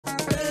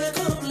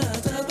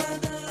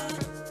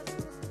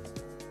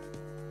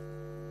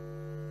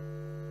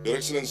Your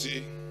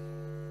Excellency,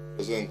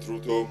 President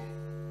Ruto,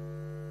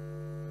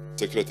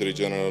 Secretary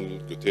General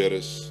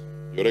Guterres,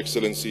 Your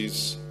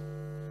Excellencies,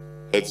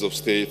 Heads of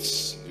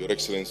States, Your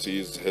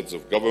Excellencies, Heads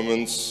of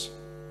Governments,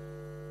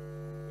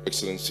 Your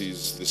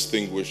Excellencies,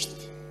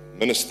 distinguished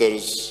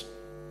ministers,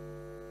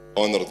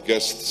 honored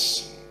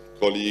guests,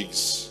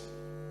 colleagues,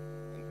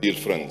 and dear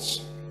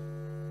friends.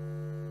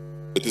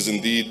 It is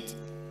indeed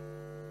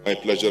my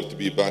pleasure to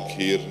be back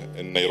here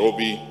in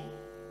Nairobi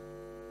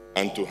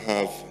and to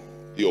have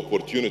the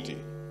opportunity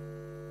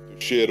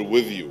to share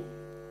with you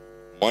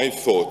my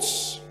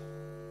thoughts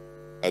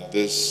at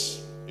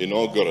this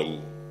inaugural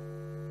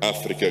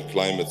Africa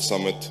Climate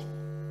Summit,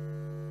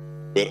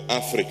 where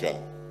Africa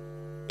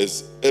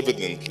is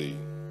evidently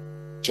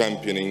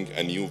championing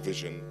a new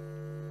vision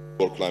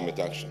for climate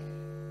action.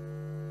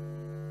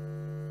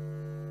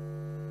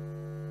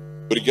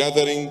 We're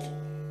gathering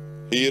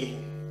here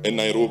in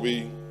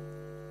Nairobi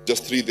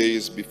just 3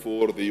 days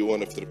before the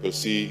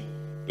UNFCCC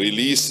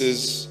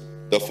releases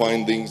the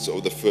findings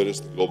of the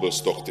first global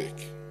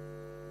stocktake.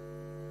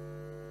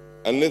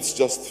 And let's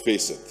just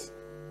face it,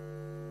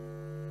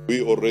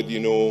 we already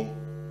know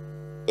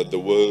that the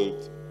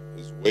world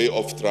is way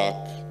off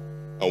track,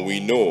 and we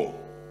know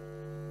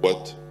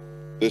what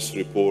this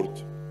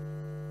report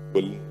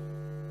will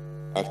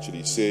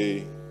actually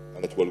say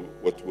and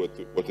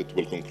what it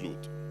will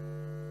conclude.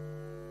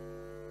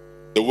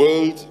 The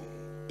world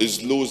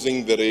is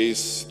losing the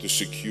race to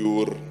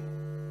secure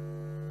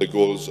the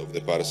goals of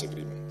the Paris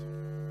Agreement.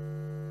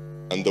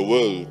 And the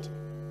world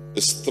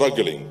is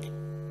struggling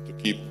to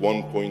keep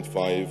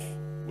 1.5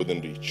 within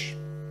reach.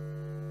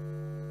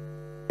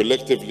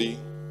 Collectively,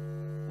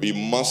 we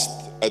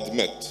must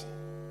admit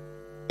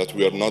that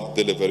we are not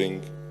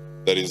delivering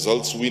the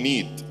results we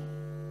need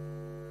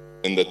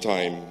in the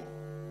time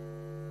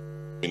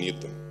we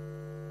need them.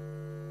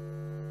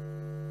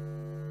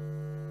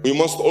 We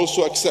must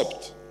also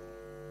accept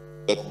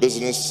that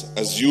business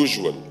as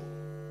usual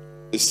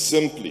is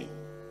simply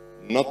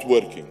not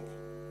working,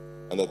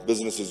 and that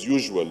business as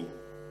usual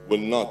will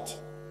not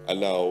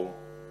allow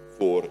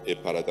for a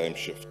paradigm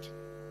shift.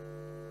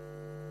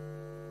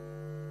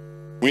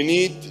 We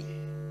need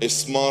a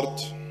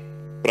smart,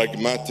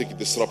 pragmatic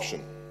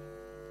disruption.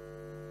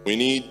 We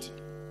need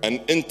an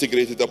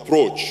integrated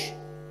approach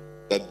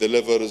that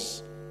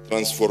delivers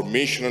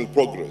transformational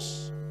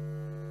progress.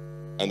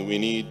 And we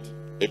need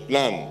a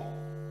plan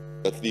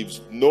that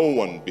leaves no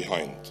one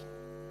behind.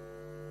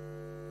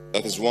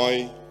 That is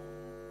why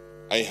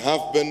I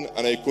have been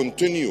and I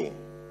continue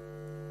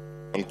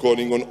on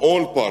calling on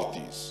all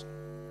parties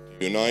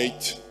to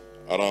unite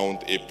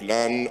around a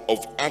plan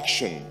of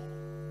action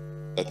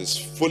that is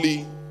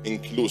fully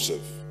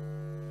inclusive,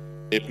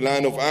 a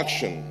plan of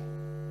action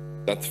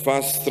that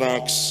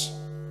fast-tracks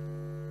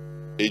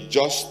a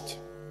just,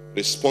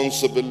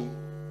 responsible,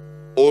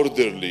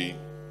 orderly,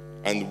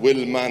 and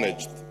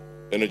well-managed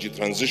energy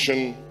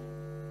transition,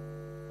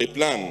 a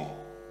plan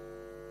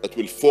that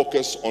will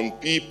focus on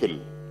people,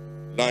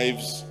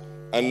 lives,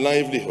 and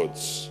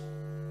livelihoods,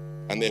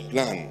 and a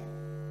plan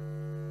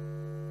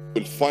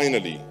will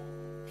finally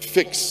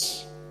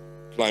fix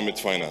climate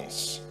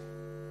finance.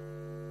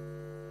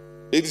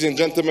 Ladies and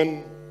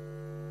gentlemen,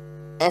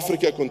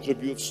 Africa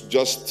contributes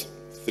just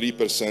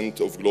 3%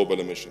 of global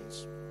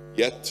emissions.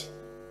 Yet,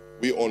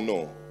 we all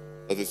know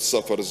that it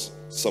suffers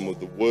some of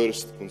the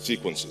worst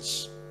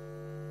consequences.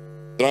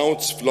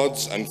 Droughts,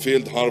 floods, and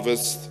failed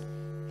harvests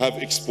have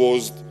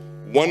exposed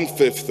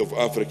 1/5 of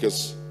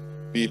Africa's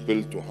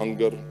people to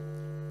hunger,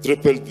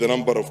 tripled the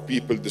number of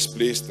people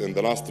displaced in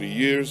the last 3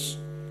 years,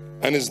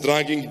 and is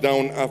dragging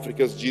down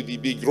Africa's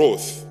GDP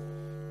growth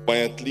by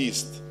at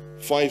least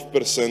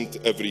 5%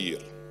 every year.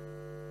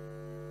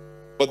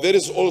 But there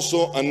is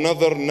also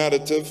another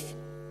narrative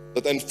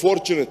that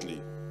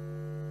unfortunately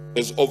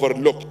is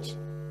overlooked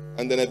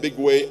and in a big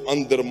way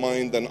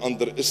undermined and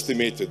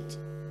underestimated,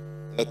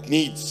 that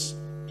needs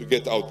to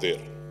get out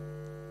there.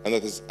 And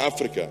that is,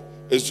 Africa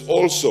is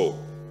also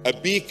a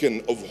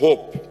beacon of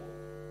hope,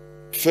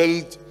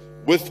 filled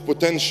with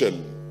potential,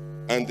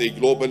 and a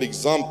global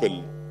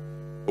example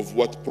of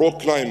what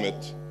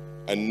pro-climate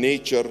and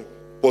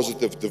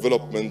nature-positive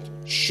development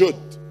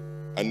should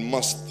and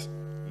must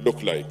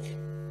look like.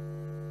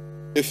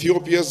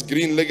 Ethiopia's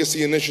Green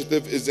Legacy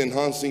Initiative is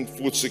enhancing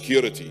food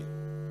security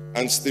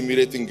and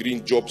stimulating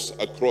green jobs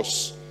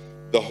across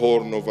the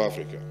Horn of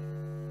Africa.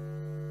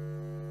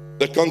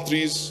 The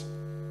countries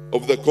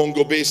of the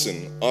Congo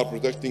Basin are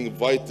protecting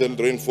vital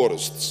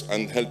rainforests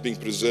and helping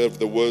preserve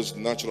the world's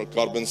natural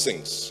carbon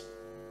sinks.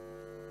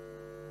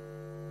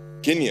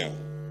 Kenya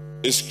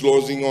is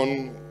closing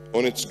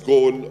on its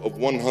goal of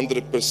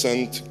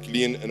 100%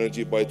 clean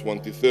energy by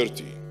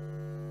 2030.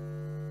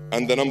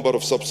 And the number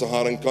of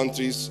sub-Saharan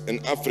countries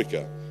in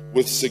Africa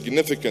with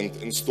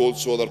significant installed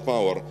solar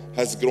power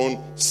has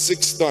grown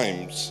 6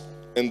 times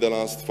in the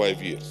last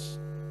 5 years.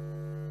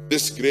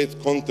 This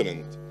great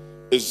continent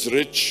is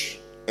rich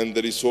in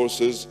the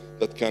resources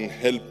that can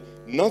help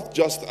not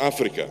just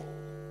Africa,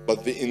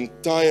 but the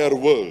entire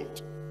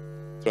world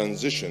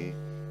transition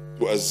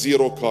to a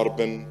zero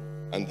carbon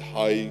and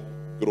high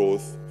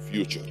growth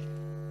future.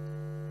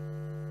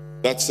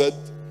 That said,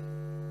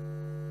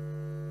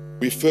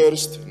 we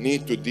first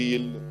need to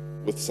deal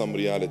with some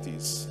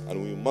realities,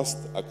 and we must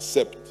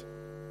accept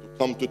to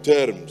come to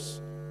terms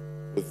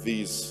with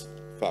these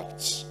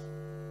facts.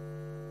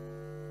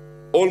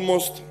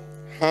 Almost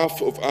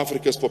half of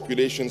Africa's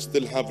population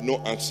still have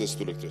no access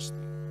to electricity.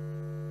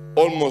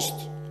 Almost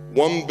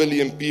 1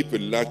 billion people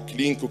lack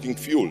clean cooking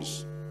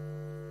fuels,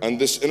 and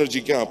this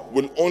energy gap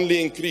will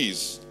only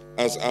increase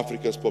as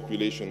Africa's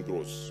population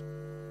grows.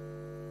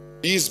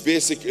 These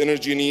basic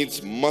energy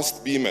needs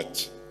must be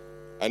met,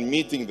 and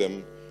meeting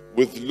them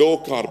with low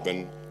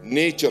carbon,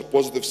 nature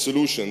positive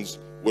solutions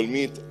will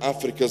meet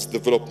Africa's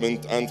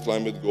development and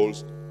climate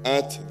goals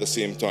at the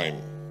same time.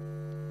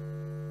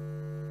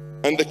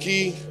 And the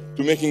key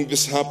to making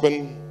this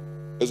happen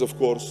is, of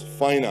course,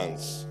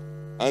 finance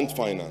and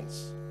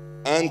finance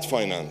and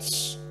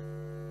finance.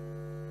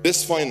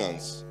 This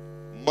finance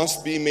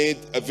must be made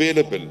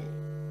available.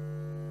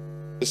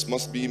 This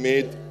must be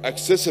made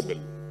accessible,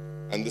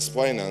 and this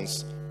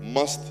finance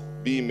must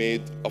be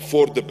made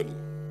affordable.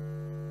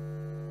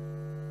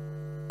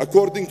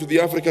 According to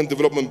the African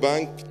Development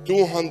Bank,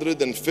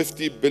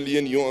 $250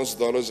 billion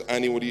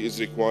annually is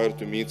required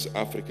to meet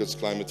Africa's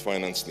climate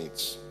finance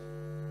needs.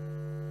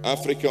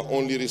 Africa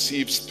only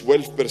receives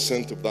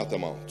 12% of that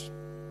amount,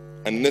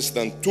 and less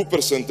than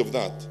 2% of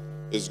that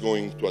is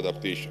going to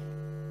adaptation.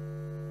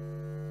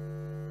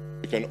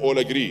 We can all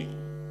agree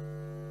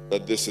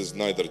that this is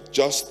neither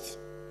just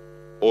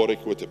or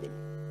equitable.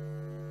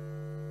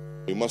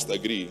 We must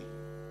agree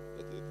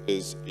that it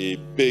is a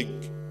big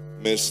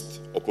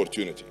missed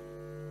opportunity.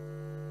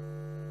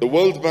 The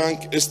World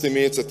Bank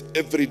estimates that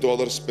every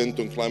dollar spent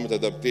on climate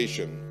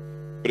adaptation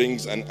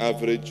brings an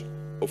average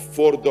of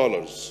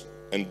 $4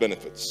 in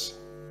benefits.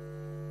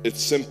 It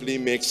simply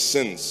makes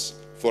sense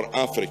for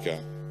Africa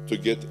to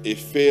get a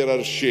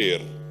fairer share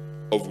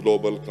of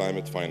global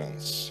climate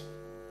finance.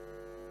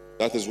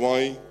 That is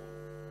why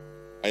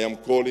I am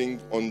calling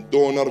on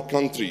donor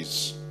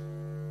countries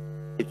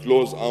to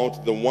close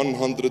out the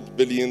 $100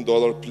 billion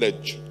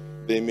pledge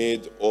they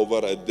made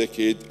over a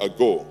decade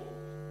ago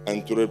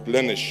and to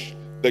replenish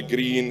the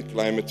Green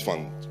Climate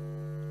Fund.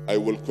 I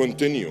will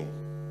continue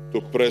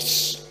to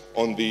press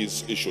on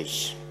these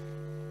issues.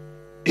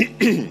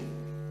 I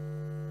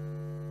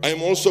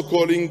am also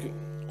calling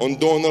on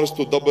donors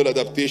to double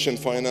adaptation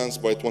finance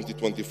by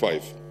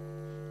 2025,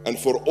 and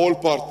for all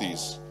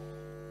parties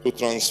to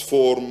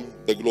transform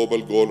the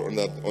global goal on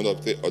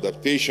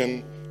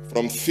adaptation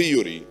from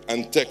theory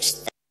and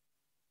text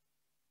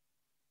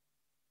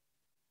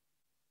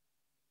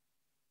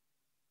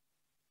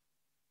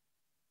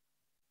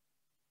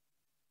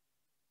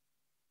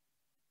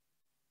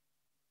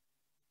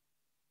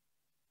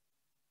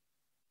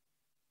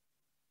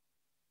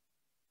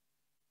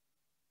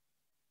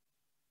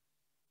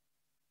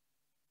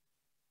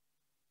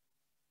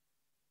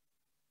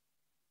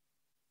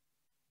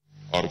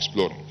are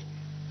exploring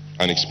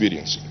and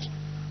experiencing.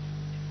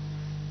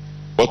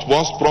 What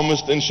was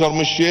promised in Sharm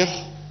el-Sheikh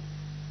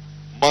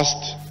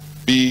must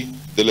be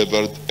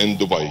delivered in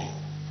Dubai.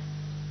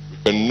 We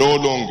can no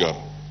longer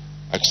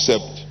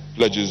accept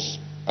pledges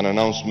and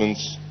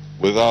announcements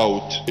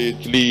without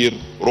clear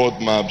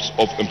roadmaps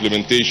of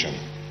implementation.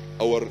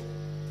 Our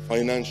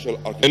financial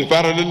architecture. In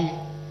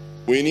parallel,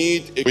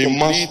 we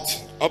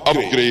must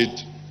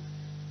upgrade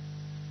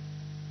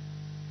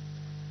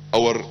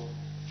our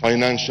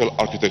financial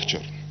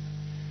architecture.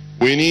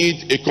 We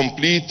need a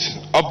complete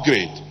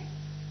upgrade.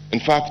 In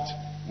fact,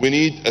 we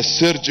need a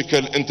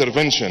surgical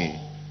intervention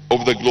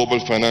of the global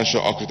financial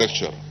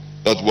architecture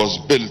that was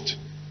built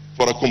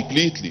for a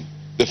completely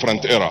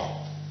different era.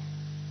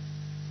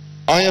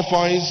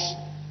 IFIs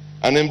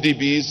and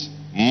MDBs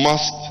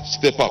must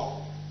step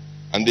up,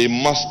 and they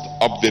must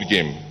up their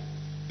game.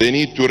 They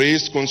need to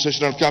raise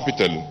concessional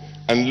capital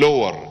and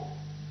lower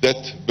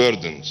debt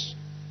burdens.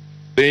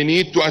 They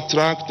need to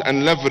attract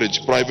and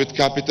leverage private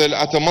capital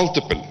at a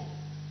multiple,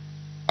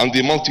 and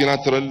the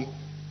multilateral,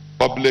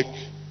 public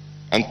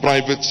and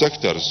private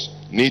sectors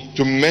need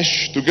to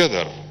mesh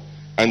together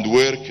and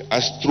work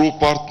as true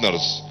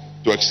partners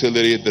to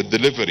accelerate the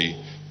delivery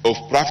of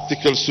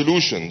practical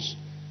solutions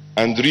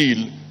and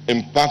real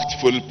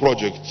impactful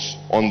projects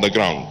on the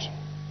ground.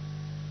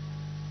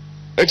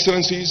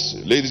 Excellencies,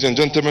 ladies and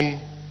gentlemen,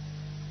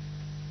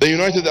 the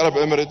United Arab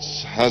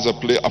Emirates has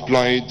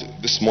applied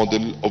this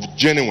model of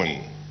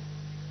genuine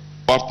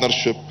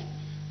partnership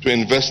to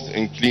invest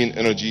in clean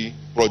energy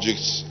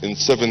projects in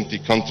 70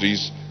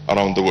 countries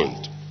around the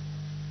world.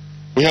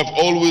 We have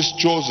always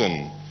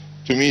chosen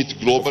to meet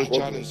global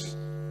challenges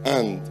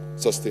and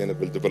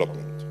sustainable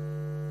development.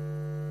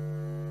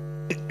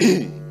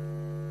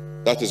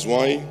 That is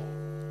why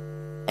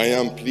I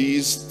am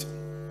pleased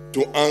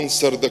to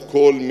answer the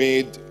call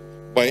made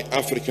by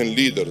African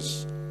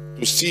leaders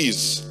to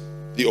seize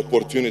the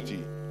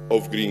opportunity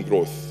of green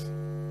growth.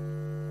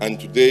 And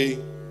today,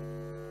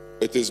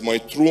 it is my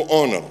true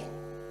honor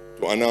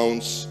to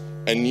announce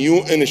a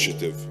new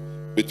initiative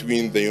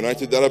between the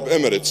United Arab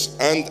Emirates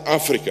and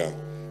Africa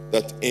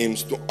that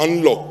aims to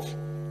unlock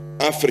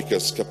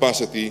Africa's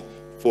capacity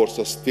for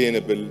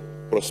sustainable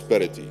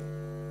prosperity.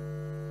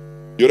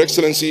 Your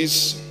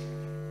Excellencies,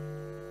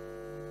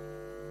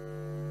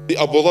 the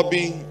Abu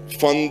Dhabi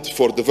Fund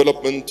for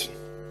Development,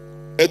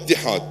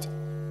 Etihad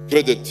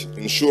Credit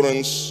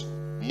Insurance,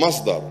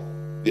 Masdar,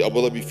 the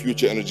Abu Dhabi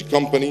Future Energy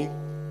Company,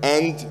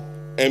 and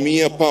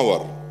EMEA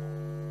Power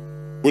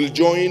will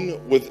join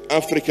with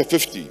Africa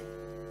 50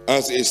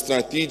 as a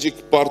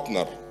strategic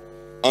partner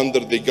under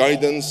the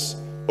guidance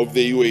of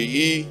the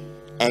UAE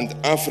and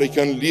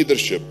African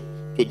leadership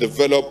to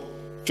develop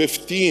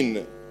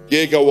 15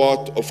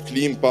 gigawatt of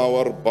clean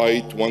power by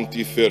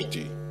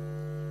 2030.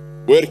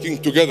 Working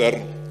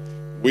together,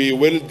 we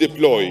will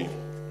deploy,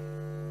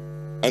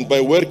 and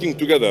by working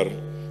together,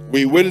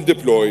 we will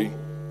deploy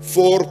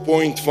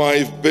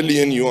 $4.5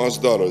 billion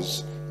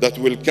that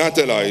will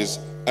catalyze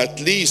at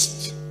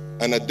least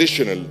an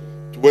additional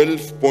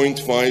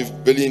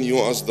 $12.5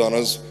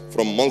 billion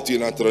from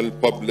multilateral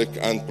public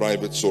and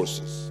private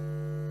sources.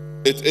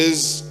 It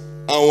is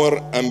our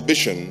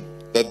ambition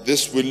that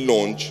this will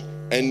launch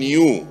a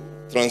new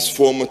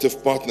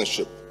transformative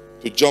partnership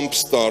to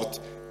jumpstart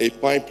a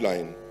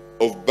pipeline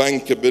of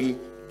bankable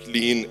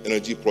clean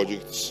energy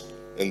projects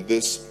in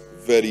this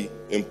very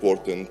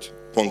important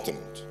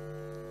continent.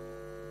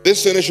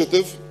 This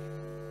initiative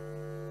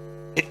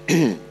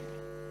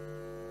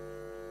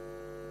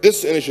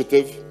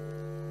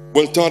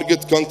will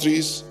target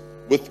countries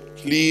with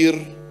clear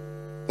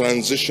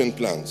transition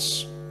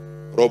plans,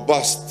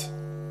 robust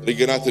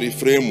regulatory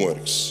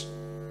frameworks,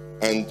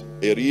 and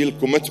a real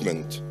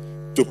commitment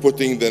to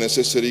putting the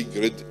necessary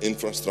grid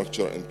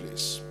infrastructure in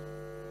place.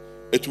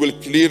 It will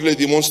clearly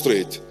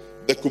demonstrate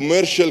the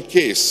commercial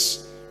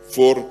case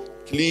for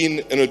clean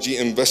energy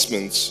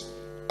investments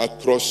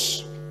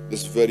across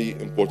this very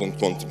important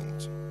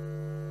continent.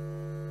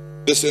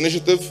 This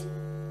initiative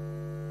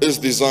is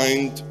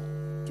designed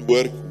to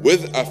work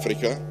with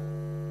Africa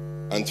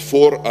and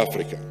for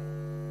Africa.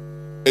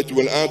 It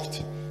will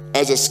act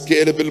as a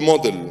scalable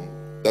model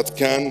that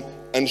can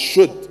and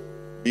should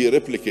be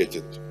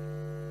replicated.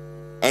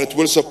 And it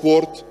will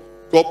support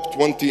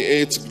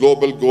COP28's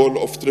global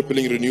goal of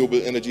tripling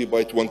renewable energy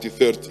by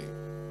 2030.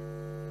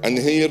 And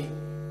here,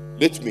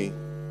 let me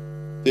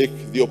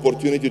take the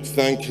opportunity to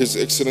thank His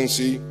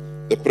Excellency,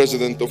 the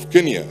President of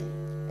Kenya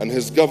and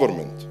his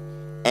government,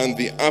 and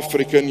the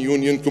African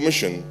Union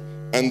Commission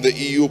and the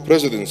EU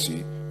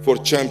Presidency for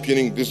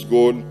championing this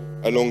goal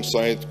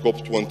alongside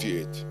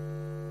COP28.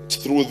 It's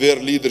through their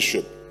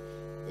leadership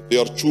that they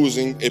are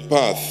choosing a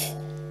path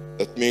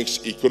that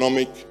makes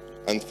economic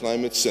and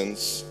climate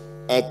sense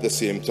at the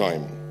same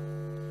time.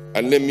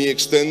 And let me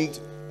extend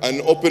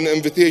an open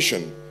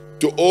invitation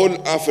to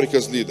all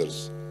Africa's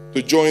leaders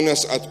to join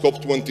us at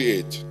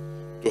COP28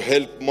 to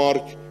help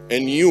mark a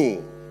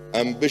new,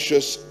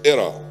 ambitious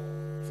era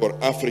for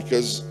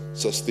Africa's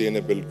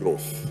sustainable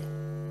growth.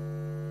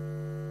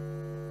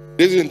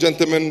 Ladies and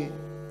gentlemen,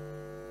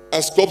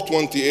 as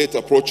COP28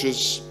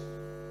 approaches,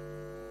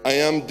 I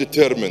am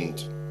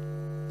determined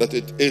that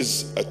it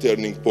is a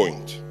turning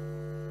point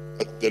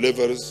that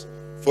delivers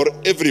for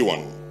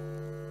everyone,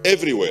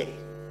 everywhere.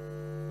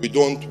 We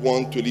don't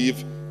want to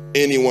leave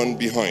anyone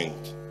behind.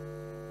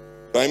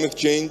 Climate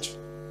change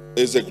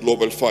is a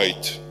global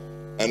fight,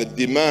 and it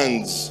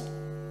demands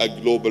a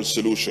global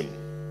solution.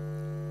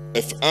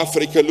 If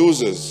Africa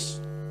loses,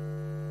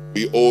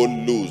 we all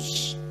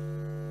lose.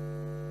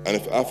 And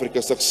if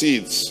Africa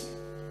succeeds,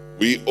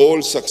 we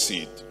all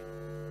succeed.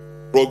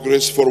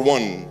 Progress for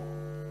one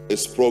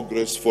is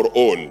progress for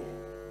all.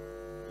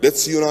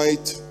 Let's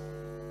unite,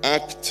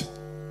 act,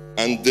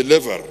 and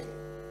deliver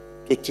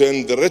to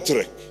turn the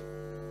rhetoric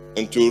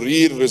into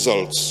real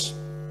results.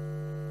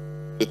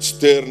 Let's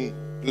turn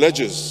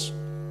pledges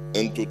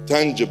into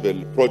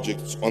tangible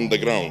projects on the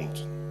ground.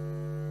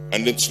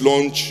 And let's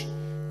launch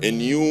a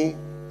new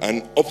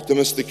and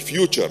optimistic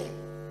future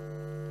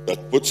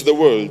that puts the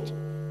world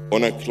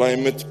on a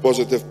climate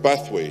positive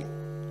pathway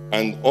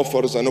and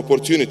offers an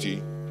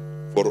opportunity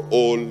for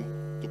all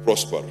to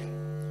prosper.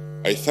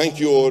 I thank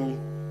you all,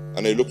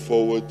 and I look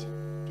forward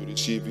to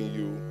receiving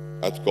you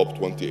at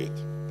COP28.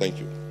 Thank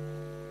you.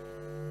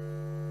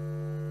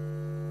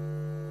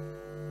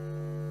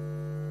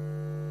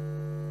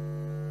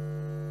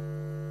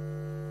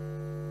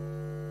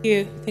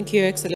 Thank you, Excellency.